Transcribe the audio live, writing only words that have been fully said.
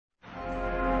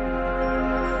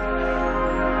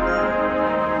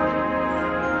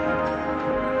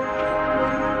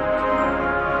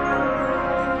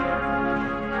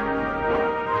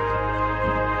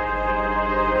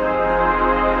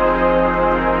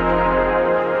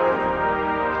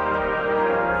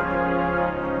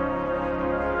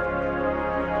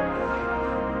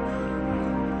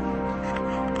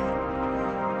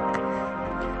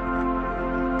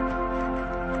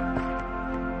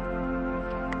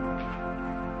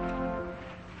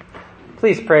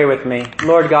Please pray with me.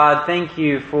 Lord God, thank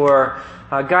you for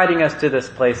guiding us to this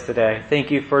place today.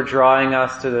 Thank you for drawing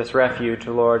us to this refuge,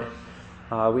 Lord.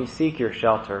 We seek your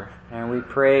shelter, and we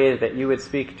pray that you would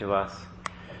speak to us,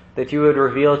 that you would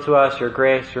reveal to us your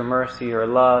grace, your mercy, your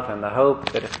love, and the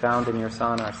hope that is found in your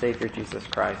Son, our Savior, Jesus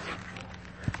Christ.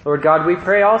 Lord God, we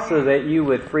pray also that you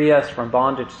would free us from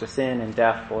bondage to sin and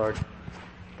death, Lord,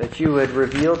 that you would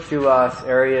reveal to us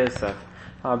areas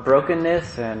of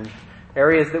brokenness and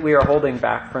areas that we are holding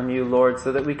back from you, Lord,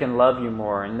 so that we can love you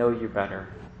more and know you better,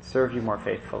 serve you more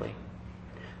faithfully.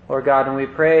 Lord God, and we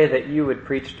pray that you would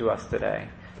preach to us today,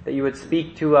 that you would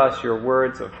speak to us your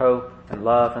words of hope and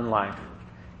love and life.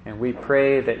 And we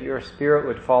pray that your Spirit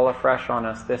would fall afresh on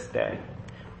us this day.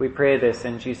 We pray this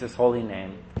in Jesus' holy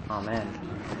name. Amen.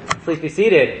 Please be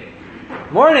seated.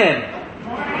 Morning.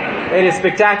 It is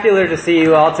spectacular to see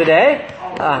you all today.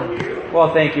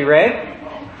 Well, thank you, Ray.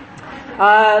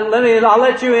 I'll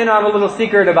let you in on a little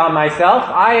secret about myself.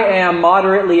 I am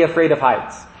moderately afraid of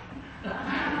heights.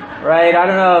 Right? I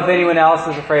don't know if anyone else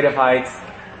is afraid of heights.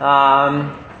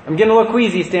 I'm getting a little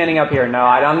queasy standing up here. No,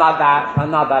 I'm not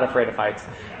that afraid of heights.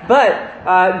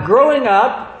 But, growing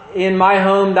up in my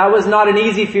home, that was not an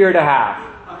easy fear to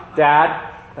have. Dad,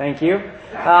 thank you.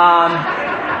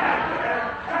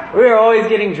 We were always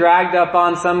getting dragged up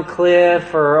on some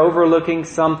cliff or overlooking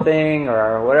something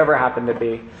or whatever it happened to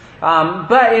be.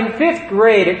 But in 5th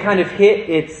grade, it kind of hit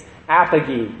its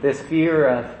apogee, this fear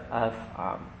of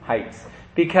heights.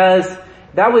 Because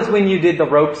that was when you did the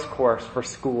ropes course for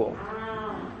school.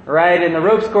 Right? And the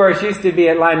ropes course used to be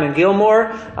at Lyman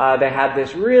Gilmore. They had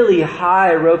this really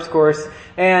high ropes course,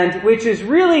 and which is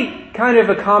really kind of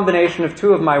a combination of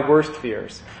two of my worst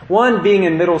fears. One being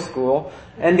in middle school,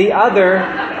 and the other,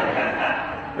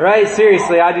 right?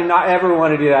 Seriously, I do not ever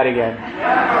want to do that again.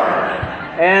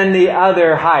 And the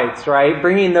other heights, right?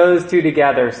 Bringing those two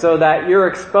together so that you're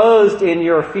exposed in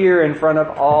your fear in front of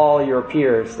all your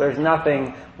peers. There's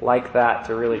nothing like that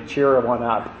to really cheer one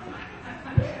up.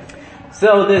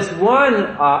 So this one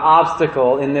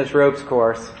obstacle in this ropes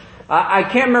course, I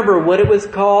can't remember what it was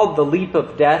called, the leap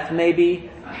of death maybe,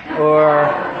 or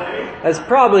it's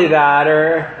probably that,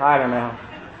 or I don't know.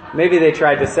 Maybe they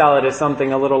tried to sell it as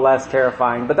something a little less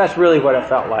terrifying, but that's really what it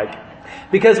felt like.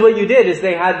 Because what you did is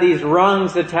they had these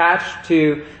rungs attached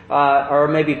to, or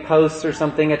maybe posts or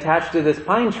something attached to this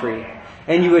pine tree.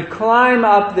 And you would climb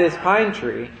up this pine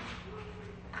tree.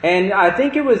 And I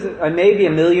think it was maybe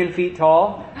 1,000,000 feet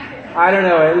tall. I don't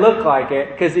know, it looked like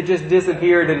it, because it just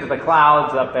disappeared into the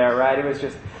clouds up there, right? It was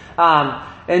just,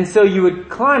 and so you would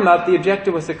climb up, the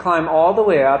objective was to climb all the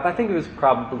way up, I think it was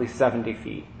probably 70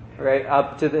 feet. Right,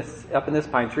 up in this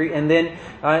pine tree, and then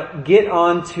get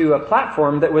onto a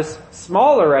platform that was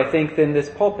smaller, I think, than this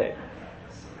pulpit.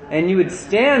 And you would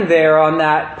stand there on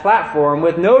that platform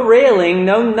with no railing,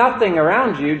 no nothing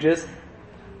around you, just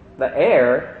the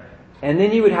air, and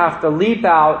then you would have to leap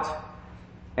out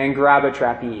and grab a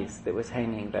trapeze that was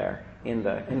hanging there in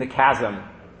the chasm.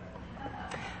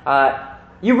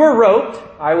 You were roped.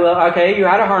 You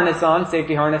had a harness on,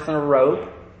 safety harness and a rope.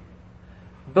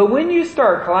 But when you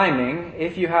start climbing,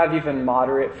 if you have even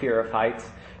moderate fear of heights,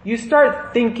 you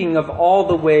start thinking of all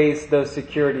the ways those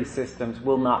security systems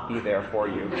will not be there for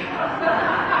you.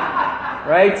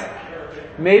 Right?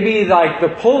 Maybe like the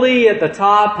pulley at the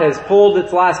top has pulled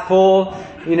its last pull.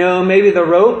 Maybe the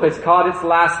rope has caught its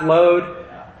last load.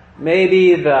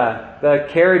 Maybe the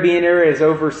carabiner is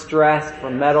overstressed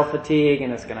from metal fatigue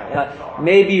and it's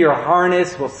maybe your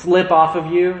harness will slip off of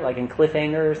you, like in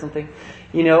Cliffhanger or something.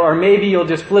 Or maybe you'll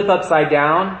just flip upside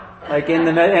down, like and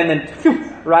then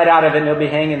right out of it and you'll be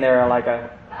hanging there like a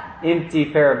empty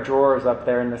pair of drawers up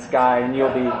there in the sky and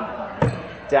you'll be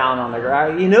down on the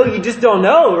ground. You just don't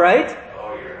know, right?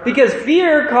 Because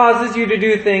fear causes you to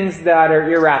do things that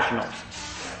are irrational.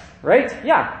 Right?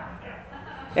 Yeah.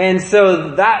 And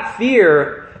so that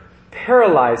fear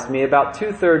paralyzed me about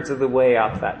 2/3 of the way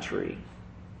up that tree.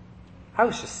 I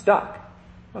was just stuck.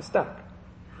 I was stuck.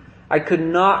 I could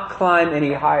not climb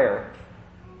any higher.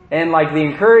 And like the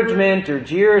encouragement or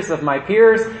jeers of my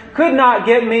peers could not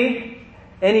get me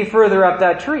any further up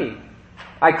that tree.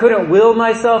 I couldn't will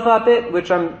myself up it, which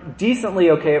I'm decently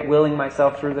okay at willing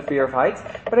myself through the fear of heights,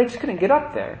 but I just couldn't get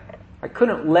up there. I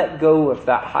couldn't let go of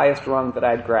that highest rung that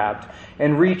I'd grabbed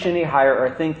and reach any higher or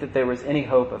think that there was any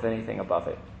hope of anything above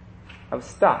it. I was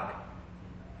stuck.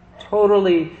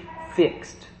 Totally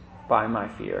fixed by my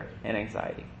fear and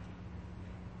anxiety.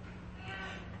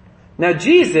 Now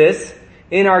Jesus,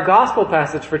 in our gospel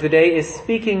passage for today, is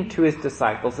speaking to his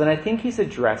disciples, and I think he's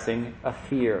addressing a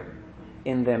fear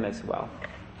in them as well.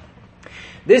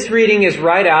 This reading is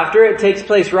it takes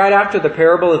place right after the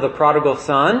parable of the prodigal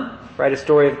son, right? A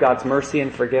story of God's mercy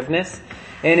and forgiveness.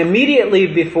 And immediately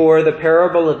before the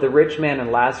parable of the rich man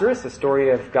and Lazarus, a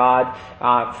story of God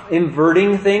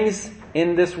inverting things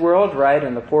in this world, right?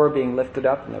 And the poor being lifted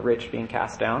up and the rich being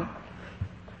cast down.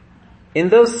 In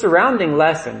those surrounding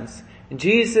lessons,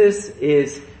 Jesus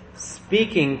is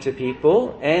speaking to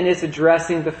people and is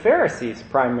addressing the Pharisees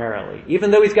primarily. Even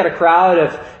though he's got a crowd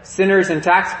of sinners and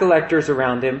tax collectors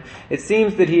around him, it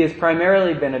seems that he has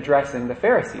primarily been addressing the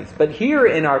Pharisees. But here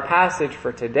in our passage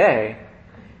for today,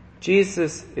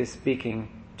 Jesus is speaking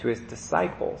to his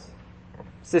disciples.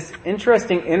 It's this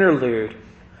interesting interlude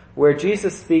where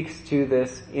Jesus speaks to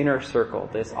this inner circle,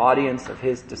 this audience of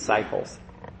his disciples.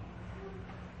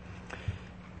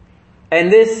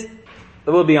 And this,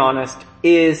 we'll be honest,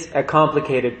 is a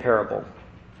complicated parable,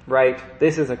 right?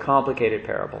 This is a complicated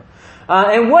parable.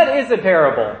 And what is a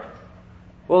parable?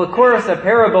 Well, of course, a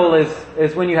parable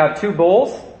is when you have two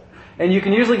bowls, and you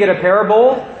can usually get a pair of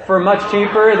bowl for much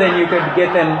cheaper than you could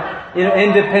get them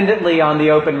independently on the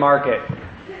open market,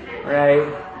 right?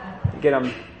 Get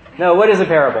them. No, what is a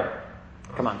parable?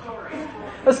 Come on.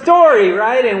 A story,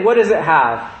 right? And what does it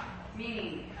have?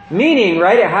 Meaning,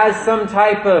 right? It has some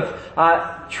type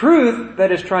of truth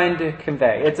that is trying to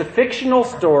convey. It's a fictional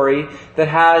story that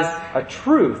has a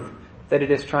truth that it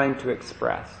is trying to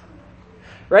express.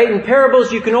 Right? In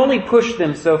parables, you can only push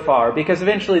them so far because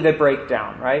eventually they break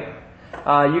down, right?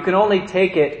 You can only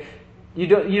take it, you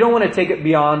don't want to take it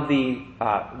beyond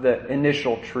the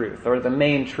initial truth or the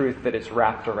main truth that it's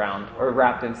wrapped around or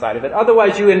wrapped inside of it.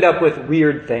 Otherwise you end up with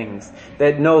weird things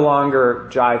that no longer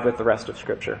jive with the rest of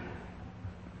Scripture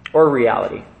or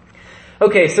reality.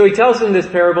 Okay, so he tells them this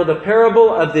parable, the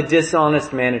parable of the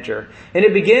dishonest manager. And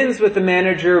it begins with the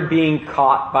manager being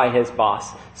caught by his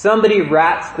boss. Somebody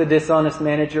rats the dishonest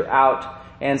manager out,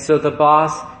 and so the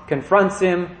boss confronts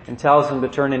him and tells him to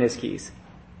turn in his keys.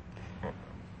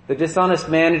 The dishonest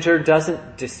manager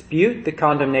doesn't dispute the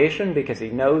condemnation because he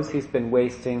knows he's been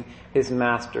wasting his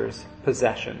master's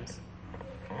possessions.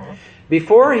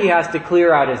 Before he has to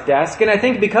clear out his desk, and I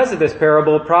think because of this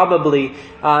parable, probably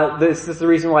this is the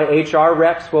reason why HR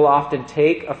reps will often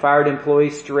take a fired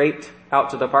employee straight out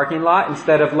to the parking lot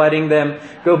instead of letting them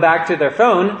go back to their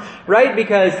phone, right?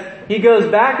 Because he goes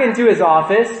back into his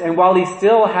office, and while he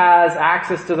still has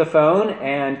access to the phone,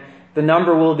 and the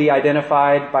number will be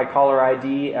identified by caller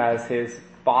ID as his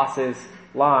boss's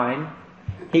line,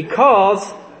 he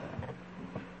calls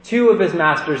two of his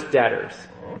master's debtors.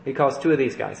 He calls two of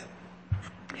these guys.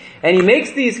 And he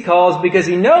makes these calls because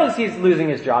he knows he's losing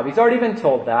his job. He's already been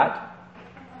told that.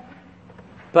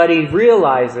 But he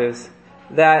realizes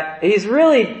that he's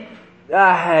really,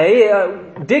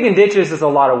 digging ditches is a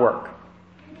lot of work.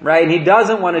 Right? And he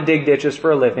doesn't want to dig ditches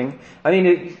for a living. I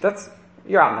mean,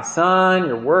 you're out in the sun,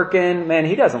 you're working. Man,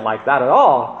 he doesn't like that at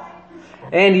all.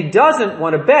 And he doesn't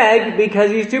want to beg because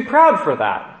he's too proud for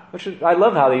that. I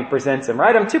love how he presents him,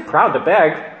 right? I'm too proud to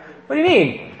beg. What do you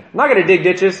mean? I'm not going to dig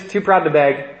ditches, too proud to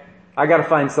beg. I got to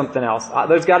find something else.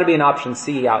 There's got to be an option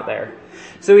C out there.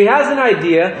 So he has an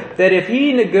idea that if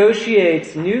he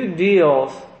negotiates new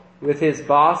deals with his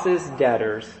boss's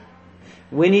debtors,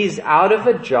 when he's out of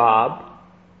a job,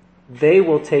 they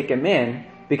will take him in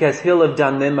because he'll have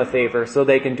done them a favor so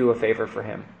they can do a favor for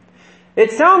him.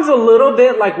 It sounds a little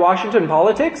bit like Washington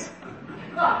politics,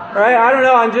 right? I don't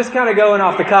know. I'm just kind of going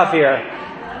off the cuff here.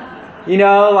 You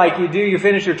know, like you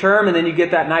finish your term and then you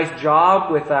get that nice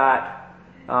job with that,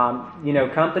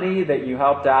 company that you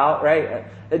helped out, right?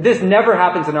 This never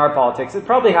happens in our politics. It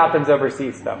probably happens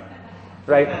overseas though,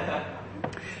 right?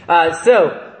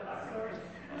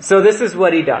 So this is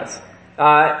what he does.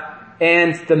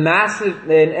 And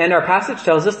our passage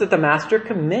tells us that the master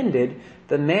commended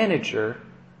the manager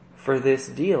for this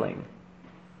dealing.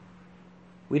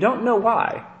 We don't know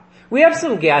why. We have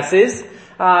some guesses,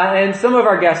 and some of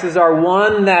our guesses are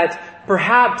one that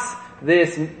perhaps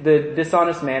the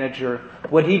dishonest manager,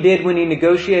 what he did when he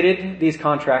negotiated these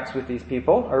contracts with these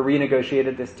people, or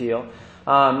renegotiated this deal,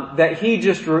 that he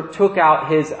just took out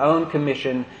his own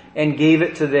commission and gave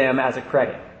it to them as a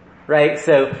credit, right?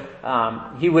 So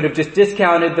he would have just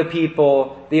discounted the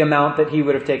people the amount that he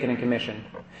would have taken in commission.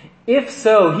 If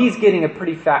so, he's getting a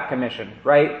pretty fat commission,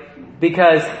 right?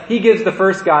 Because he gives the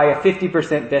first guy a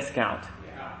 50% discount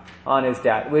on his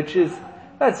debt,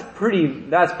 that's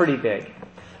pretty big.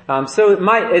 So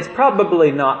it's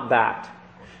probably not that.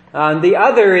 The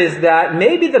other is that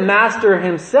maybe the master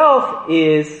himself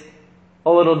is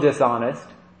a little dishonest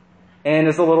and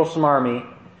is a little smarmy.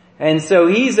 And so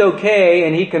he's okay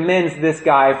and he commends this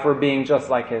guy for being just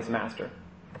like his master.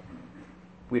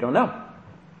 We don't know.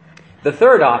 The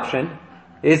third option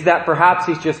is that perhaps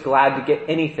he's just glad to get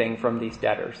anything from these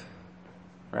debtors.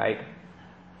 right?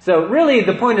 So really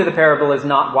the point of the parable is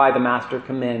not why the master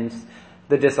commends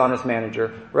the dishonest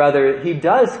manager. Rather, he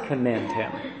does commend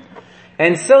him.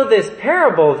 And so this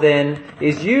parable then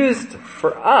is used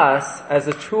for us as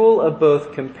a tool of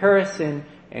both comparison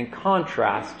and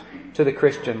contrast to the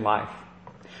Christian life.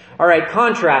 Alright,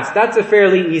 contrast, that's a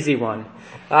fairly easy one.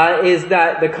 Is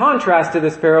that the contrast to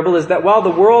this parable is that while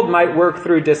the world might work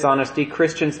through dishonesty,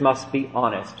 Christians must be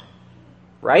honest.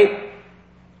 Right?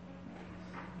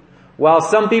 While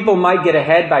some people might get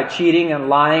ahead by cheating and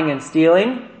lying and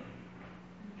stealing,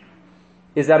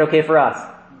 is that okay for us?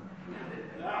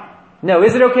 No.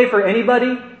 Is it okay for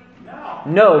anybody?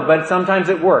 No, but sometimes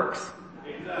it works.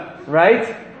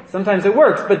 Right? Sometimes it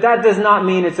works, but that does not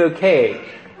mean it's okay.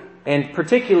 And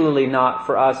particularly not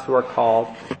for us who are called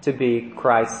to be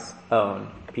Christ's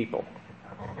own people.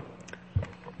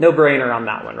 No brainer on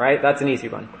that one, right? That's an easy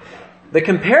one. The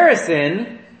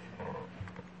comparison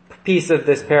piece of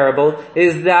this parable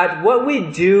is that what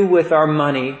we do with our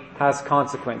money has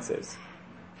consequences.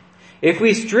 If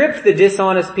we strip the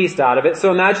dishonest piece out of it,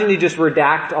 so imagine you just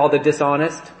redact all the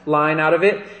dishonest line out of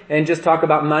it and just talk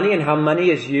about money and how money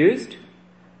is used.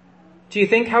 Do you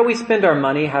think how we spend our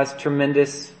money has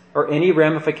tremendous or any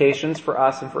ramifications for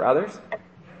us and for others?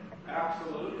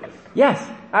 Absolutely. Yes,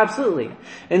 absolutely.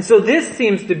 And so this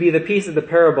seems to be the piece of the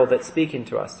parable that's speaking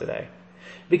to us today.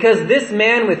 Because this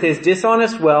man with his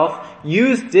dishonest wealth,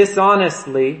 used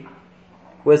dishonestly,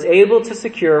 was able to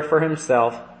secure for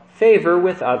himself favor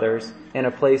with others and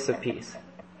a place of peace.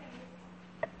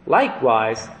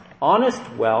 Likewise, honest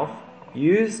wealth,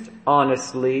 used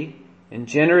honestly and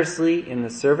generously in the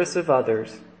service of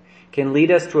others, can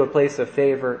lead us to a place of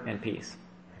favor and peace.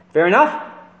 Fair enough?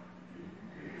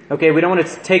 Okay, we don't want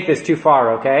to take this too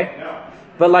far, okay? No.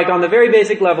 But like on the very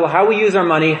basic level, how we use our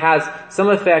money has some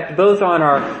effect both on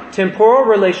our temporal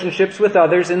relationships with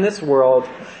others in this world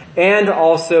and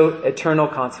also eternal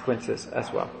consequences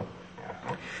as well.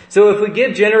 So if we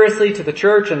give generously to the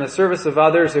church and the service of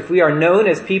others, if we are known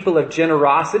as people of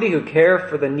generosity who care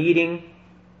for the needy,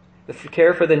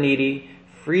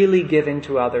 freely giving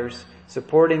to others,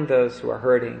 supporting those who are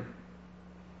hurting,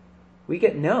 we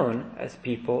get known as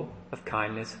people of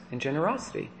kindness and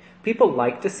generosity. People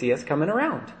like to see us coming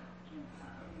around.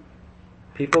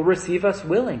 People receive us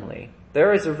willingly.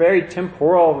 There is a very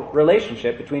temporal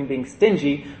relationship between being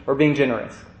stingy or being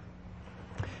generous.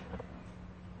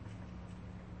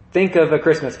 Think of A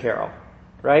Christmas Carol,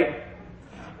 right?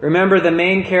 Remember the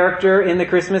main character in the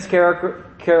Christmas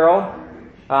Carol?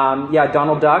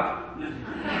 Donald Duck.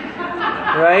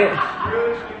 Right?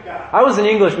 I was an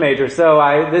English major,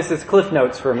 so this is Cliff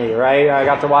Notes for me, right? I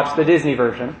got to watch the Disney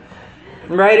version.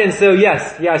 Right? And so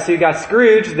so you got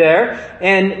Scrooge there,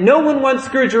 and no one wants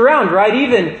Scrooge around, right?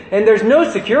 And there's no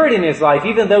security in his life,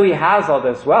 even though he has all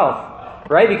this wealth,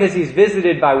 right? Because he's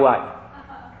visited by what?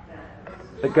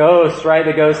 The ghosts, right?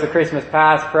 The ghosts of Christmas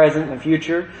past, present, and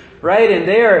future, right? And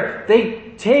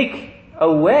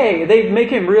they make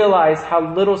him realize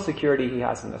how little security he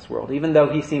has in this world, even though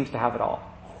he seems to have it all,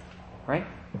 right?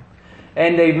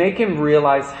 And they make him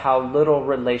realize how little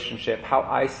relationship, how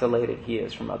isolated he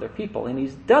is from other people. And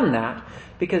he's done that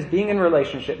because being in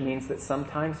relationship means that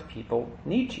sometimes people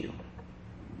need you.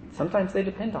 Sometimes they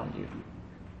depend on you.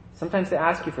 Sometimes they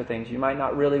ask you for things you might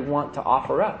not really want to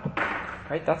offer up.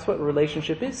 Right? That's what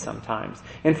relationship is sometimes.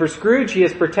 And for Scrooge, he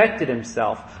has protected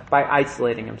himself by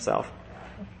isolating himself.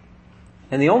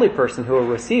 And the only person who will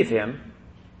receive him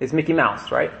is Mickey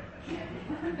Mouse, right?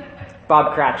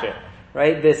 Bob Cratchit,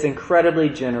 right? This incredibly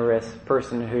generous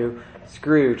person who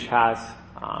Scrooge has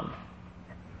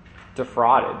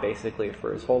defrauded basically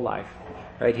for his whole life,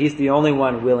 right? He's the only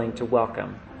one willing to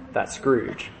welcome that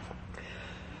Scrooge.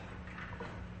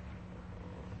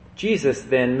 Jesus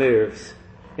then moves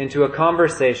into a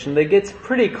conversation that gets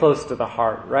pretty close to the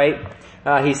heart, right?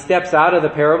 He steps out of the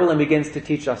parable and begins to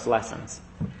teach us lessons.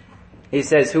 He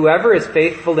says, whoever is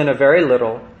faithful in a very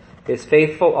little is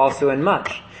faithful also in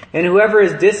much. And whoever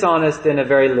is dishonest in a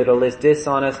very little is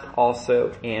dishonest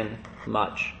also in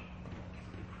much.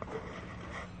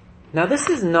 Now this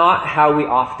is not how we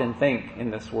often think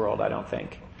in this world, I don't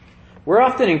think. We're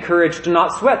often encouraged to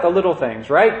not sweat the little things,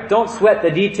 right? Don't sweat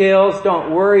the details,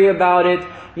 don't worry about it.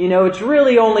 It's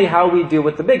really only how we deal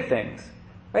with the big things,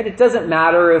 right? It doesn't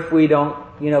matter if we don't,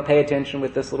 pay attention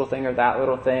with this little thing or that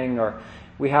little thing, or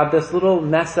we have this little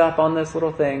mess up on this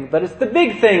little thing, but it's the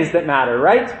big things that matter,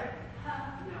 right?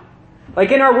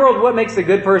 Like in our world, what makes a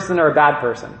good person or a bad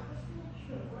person?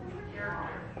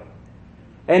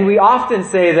 And we often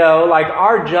say though, like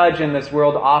our judge in this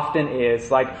world often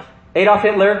is like Adolf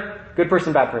Hitler, good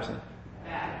person, bad person?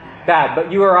 Bad.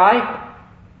 But you or I?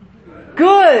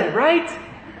 Good, right?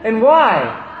 And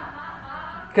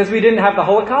why? Because we didn't have the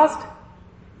Holocaust?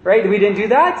 Right? We didn't do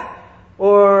that?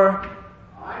 Or...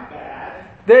 I'm bad.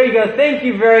 There you go. Thank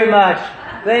you very much.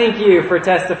 Thank you for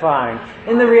testifying.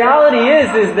 And the reality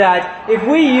is that if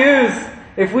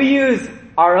we use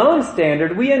our own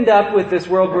standard, we end up with this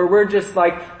world where we're just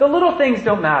like, the little things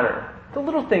don't matter. The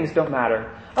little things don't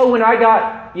matter. Oh, when I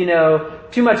got,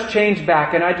 too much change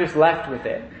back and I just left with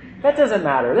it. That doesn't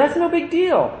matter. That's no big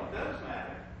deal. It does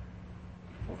matter.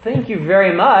 Well, thank you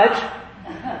very much.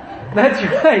 That's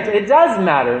right. It does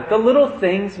matter. The little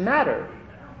things matter.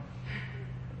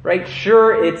 Right?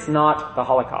 Sure, it's not the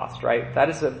Holocaust, right? That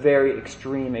is a very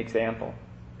extreme example.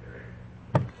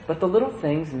 But the little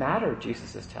things matter,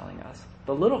 Jesus is telling us.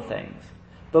 The little things.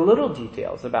 The little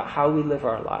details about how we live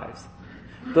our lives.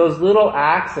 Those little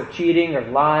acts of cheating or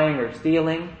lying or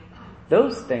stealing,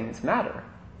 those things matter.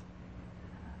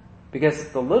 Because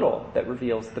it's the little that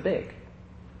reveals the big.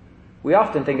 We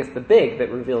often think it's the big that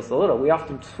reveals the little. We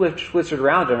often switch it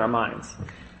around in our minds.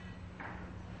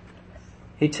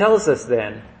 He tells us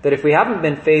then that if we haven't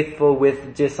been faithful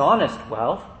with dishonest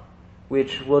wealth,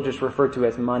 which we'll just refer to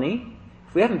as money,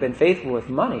 if we haven't been faithful with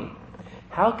money,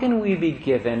 how can we be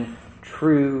given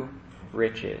true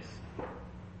riches?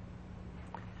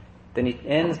 Then he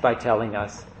ends by telling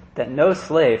us that no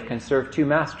slave can serve two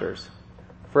masters.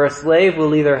 For a slave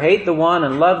will either hate the one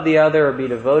and love the other, or be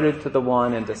devoted to the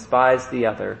one and despise the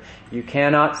other. You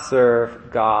cannot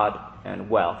serve God and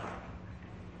wealth.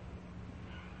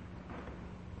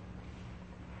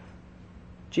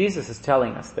 Jesus is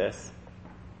telling us this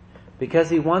because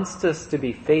he wants us to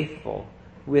be faithful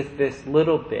with this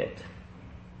little bit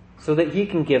so that he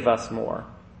can give us more.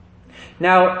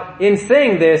 Now, in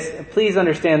saying this, please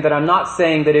understand that I'm not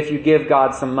saying that if you give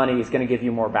God some money, he's going to give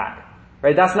you more back.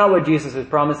 Right? That's not what Jesus is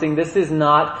promising. This is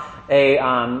not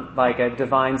like a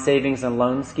divine savings and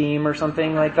loan scheme or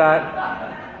something like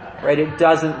that. Right? It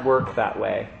doesn't work that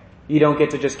way. You don't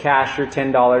get to just cash your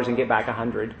 $10 and get back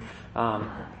 100.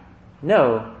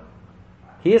 No.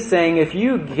 He is saying, if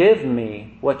you give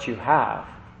me what you have,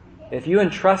 if you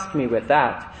entrust me with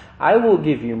that, I will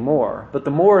give you more. But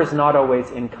the more is not always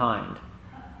in kind.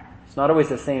 It's not always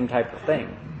the same type of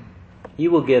thing. He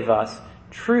will give us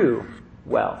true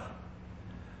wealth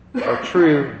or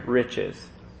true riches.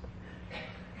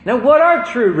 Now, what are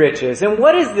true riches? And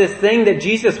what is this thing that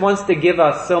Jesus wants to give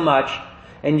us so much,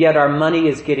 and yet our money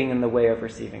is getting in the way of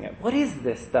receiving it? What is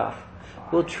this stuff?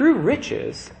 Well, true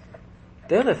riches,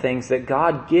 they're the things that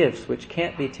God gives which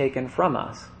can't be taken from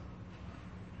us.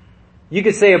 You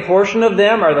could say a portion of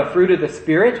them are the fruit of the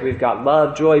Spirit. We've got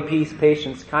love, joy, peace,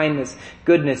 patience, kindness,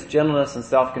 goodness, gentleness, and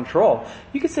self-control.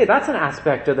 You could say that's an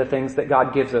aspect of the things that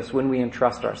God gives us when we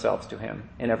entrust ourselves to him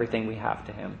and everything we have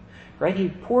to him. Right? He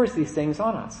pours these things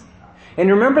on us. And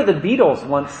remember the Beatles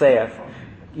once saith,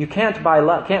 you can't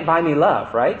buy me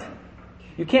love, right?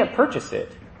 You can't purchase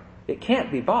it. It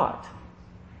can't be bought.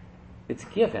 It's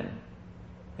given.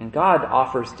 And God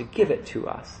offers to give it to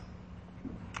us.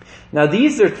 Now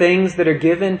these are things that are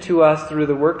given to us through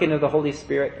the working of the Holy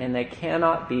Spirit, and they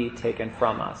cannot be taken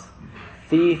from us.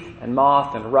 Thief and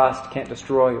moth and rust can't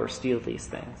destroy or steal these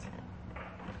things.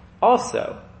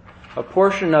 Also, a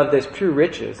portion of this true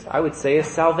riches, I would say, is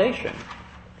salvation.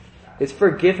 It's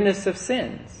forgiveness of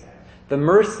sins. The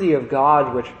mercy of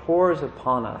God which pours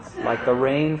upon us like the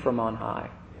rain from on high,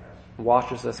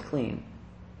 washes us clean,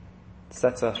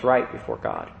 sets us right before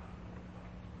God.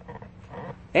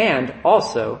 And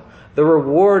also, the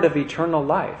reward of eternal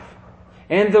life.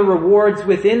 And the rewards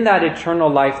within that eternal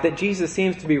life that Jesus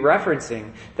seems to be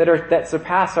referencing that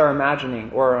surpass our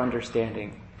imagining or our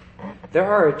understanding. There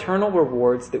are eternal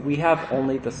rewards that we have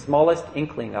only the smallest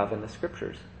inkling of in the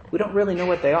Scriptures. We don't really know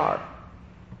what they are.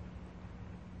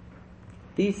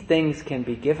 These things can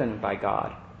be given by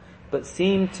God, but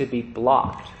seem to be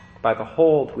blocked by the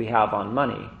hold we have on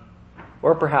money,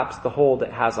 or perhaps the hold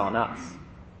it has on us.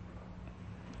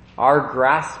 Our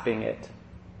grasping it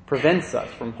prevents us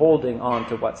from holding on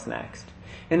to what's next.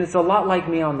 And it's a lot like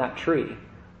me on that tree,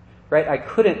 right? I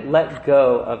couldn't let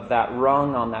go of that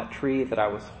rung on that tree that I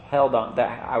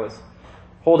was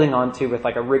holding on to with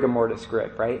like a rigor mortis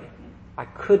grip, right? I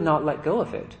could not let go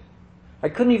of it. I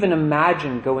couldn't even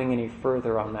imagine going any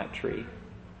further on that tree.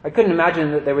 I couldn't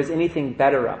imagine that there was anything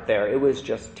better up there. It was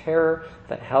just terror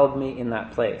that held me in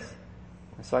that place.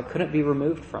 And so I couldn't be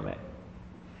removed from it.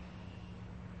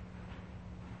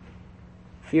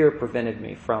 Fear prevented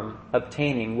me from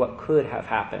obtaining what could have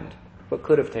happened, what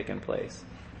could have taken place.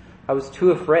 I was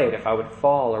too afraid if I would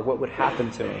fall or what would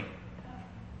happen to me.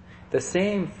 The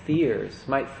same fears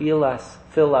might fill us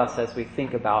as we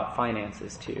think about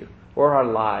finances too, or our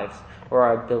lives, or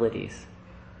our abilities,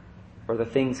 for the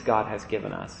things God has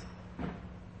given us.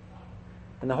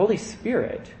 And the Holy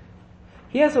Spirit,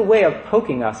 He has a way of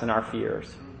poking us in our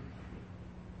fears.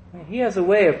 He has a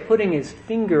way of putting His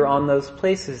finger on those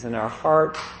places in our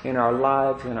heart, in our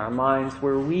lives, in our minds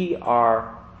where we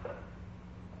are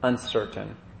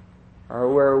uncertain,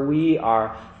 or where we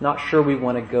are not sure we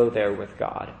want to go there with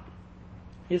God.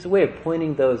 He has a way of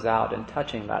pointing those out and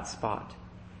touching that spot.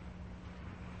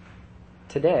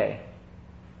 Today,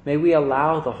 may we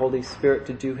allow the Holy Spirit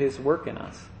to do His work in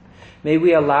us. May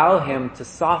we allow Him to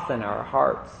soften our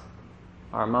hearts,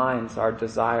 our minds, our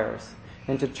desires,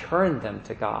 and to turn them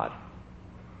to God.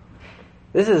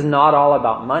 This is not all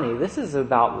about money. This is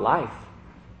about life.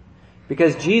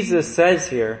 Because Jesus says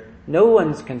here, no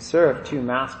one can serve two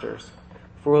masters,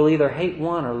 for we'll either hate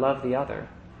one or love the other.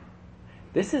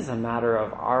 This is a matter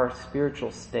of our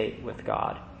spiritual state with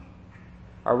God.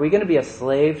 Are we going to be a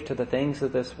slave to the things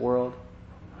of this world?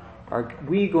 Are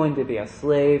we going to be a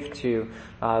slave to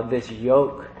this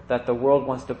yoke that the world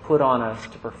wants to put on us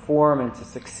to perform and to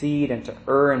succeed and to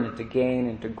earn and to gain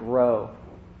and to grow?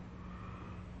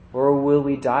 Or will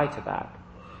we die to that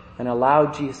and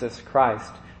allow Jesus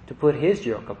Christ to put His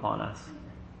yoke upon us,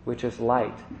 which is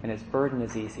light and His burden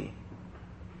is easy?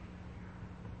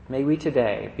 May we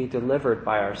today be delivered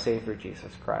by our Savior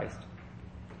Jesus Christ.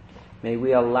 May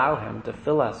we allow Him to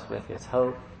fill us with His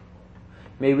hope.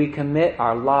 May we commit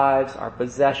our lives, our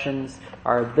possessions,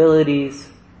 our abilities,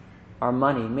 our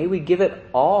money. May we give it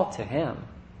all to Him.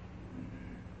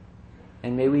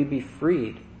 And may we be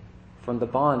freed from the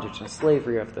bondage and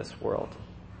slavery of this world.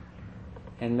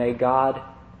 And may God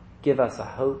give us a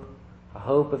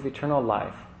hope of eternal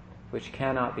life, which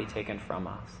cannot be taken from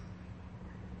us.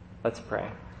 Let's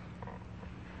pray.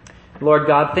 Lord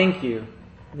God, thank You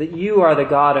that You are the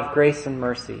God of grace and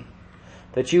mercy,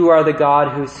 that You are the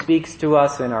God who speaks to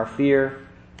us in our fear,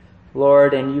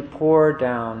 Lord, and You pour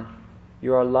down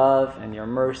Your love and Your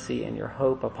mercy and Your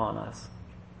hope upon us.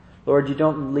 Lord, You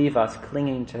don't leave us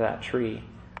clinging to that tree,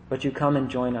 but You come and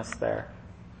join us there.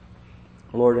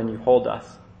 Lord, and You hold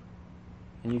us,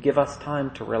 and You give us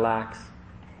time to relax,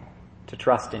 to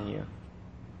trust in You.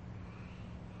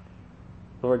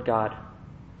 Lord God,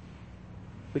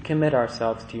 we commit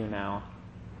ourselves to You now.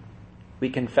 We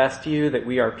confess to You that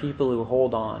we are people who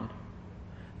hold on,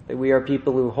 that we are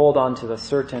people who hold on to the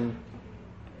certain,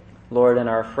 Lord, and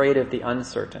are afraid of the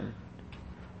uncertain.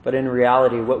 But in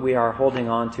reality, what we are holding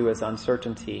on to is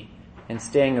uncertainty and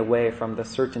staying away from the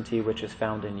certainty which is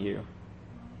found in You.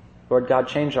 Lord God,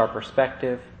 change our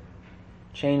perspective,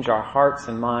 change our hearts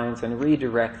and minds, and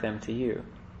redirect them to You.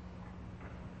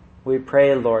 We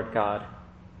pray, Lord God,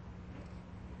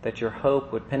 that Your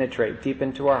hope would penetrate deep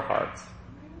into our hearts,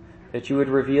 that You would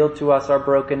reveal to us our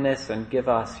brokenness and give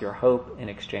us Your hope in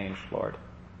exchange, Lord.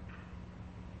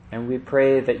 And we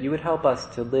pray that You would help us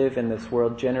to live in this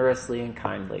world generously and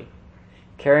kindly,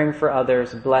 caring for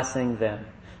others, blessing them,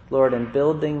 Lord, and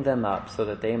building them up so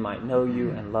that they might know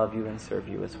You and love You and serve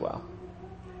You as well.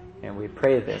 And we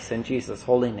pray this in Jesus'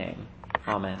 holy name.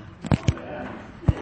 Amen.